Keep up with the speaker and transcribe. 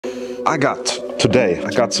I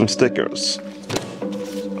got some stickers.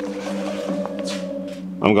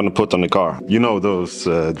 I'm gonna put on the car. You know those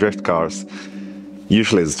drift cars?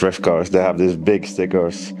 Usually it's drift cars. They have these big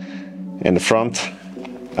stickers in the front,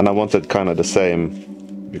 and I wanted kind of the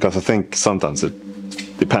same because I think sometimes it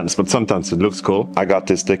depends, but sometimes it looks cool. I got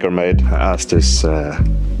this sticker made. I asked this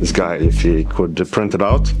guy if he could print it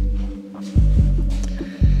out.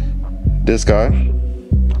 This guy,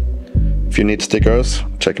 if you need stickers,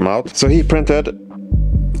 check him out. So he printed,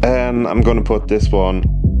 and I'm gonna put this one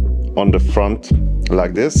on the front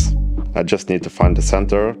like this. I just need to find the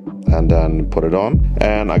center and then put it on.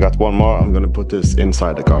 And I got one more. I'm gonna put this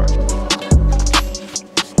inside the car.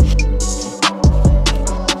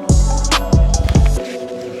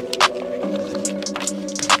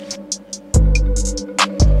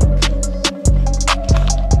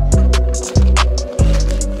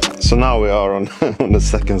 So now we are on, on the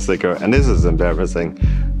second sticker, and this is embarrassing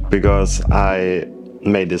because I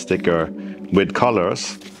made this sticker with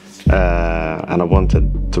colors, and I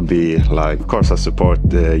wanted to be like, of course I support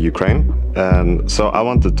Ukraine, and so I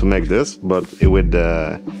wanted to make this, but with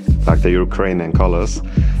like the Ukrainian colors.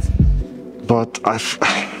 But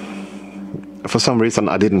for some reason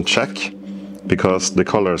I didn't check, because the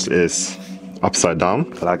colors is upside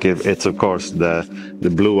down. Like it's of course the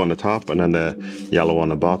blue on the top and then the yellow on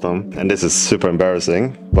the bottom, and this is super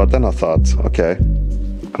embarrassing. But then I thought, okay,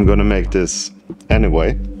 I'm gonna make this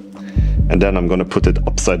anyway, and then I'm gonna put it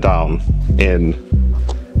upside down in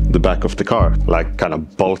the back of the car, like kind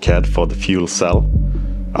of bulkhead for the fuel cell.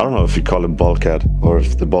 I don't know if you call it bulkhead or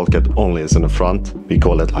if the bulkhead only is in the front. We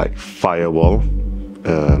call it like firewall.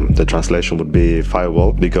 The translation would be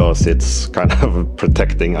firewall, because it's kind of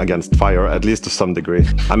protecting against fire, at least to some degree.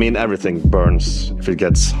 I mean, everything burns if it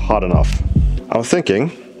gets hot enough. I was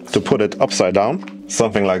thinking to put it upside down,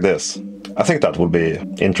 something like this. I think that would be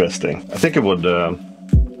interesting. I think it would,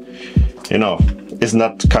 you know, isn't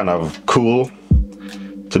that kind of cool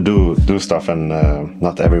to do stuff and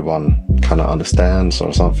not everyone kind of understands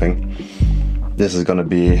or something. This is gonna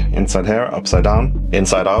be inside here, upside down,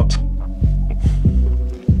 inside out.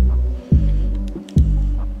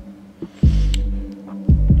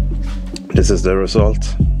 This is the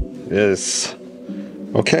result. It's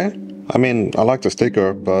okay. I mean, I like the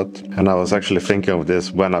sticker, and I was actually thinking of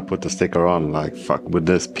this when I put the sticker on, like, fuck, would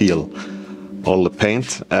this peel all the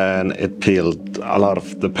paint? And it peeled a lot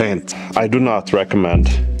of the paint. I do not recommend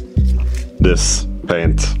this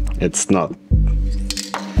paint. It's not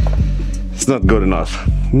good enough.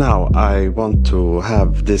 Now I want to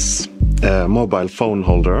have this mobile phone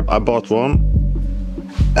holder. I bought one,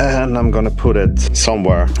 and I'm gonna put it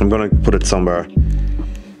somewhere. I'm gonna put it somewhere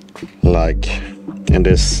like in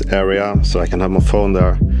this area, so I can have my phone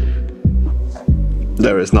there.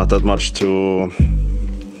 There is not that much to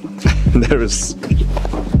there is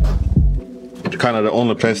kind of the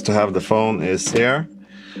only place to have the phone is here,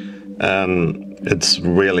 and it's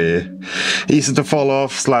really easy to fall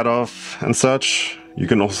off, slide off and such. You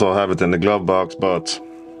can also have it in the glove box, but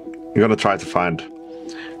I'm gonna try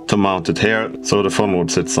to mount it here, so the phone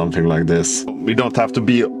would sit something like this. We don't have to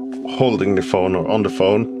be holding the phone or on the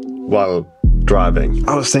phone while driving.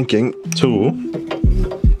 I was thinking to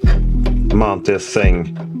mount this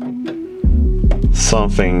thing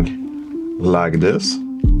something like this,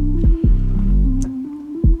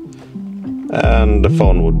 and the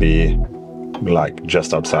phone would be like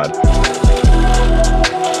just outside.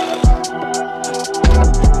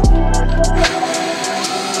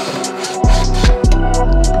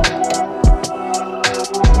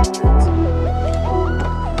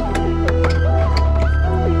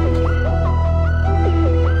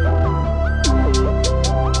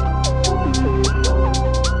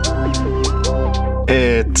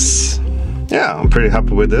 Yeah, I'm pretty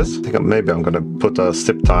happy with this. I think maybe I'm gonna put a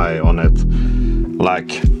zip tie on it,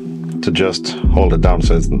 like to just hold it down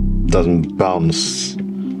so it doesn't bounce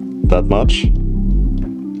that much.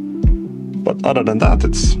 But other than that,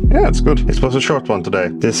 it's good. It was a short one today.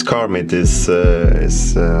 This car meet is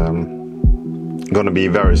gonna be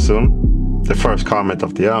very soon. The first car meet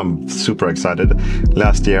of the year. I'm super excited.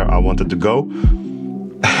 Last year I wanted to go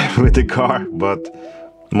with the car, but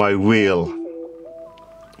my wheel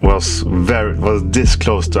was this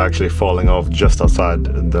close to actually falling off just outside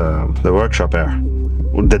the workshop here.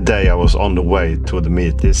 The day I was on the way to the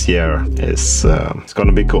meet this year is it's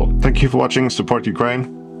gonna be cool. Thank you for watching. Support Ukraine.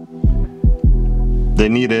 They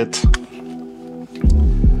need it.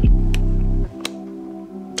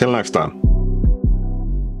 Till next time.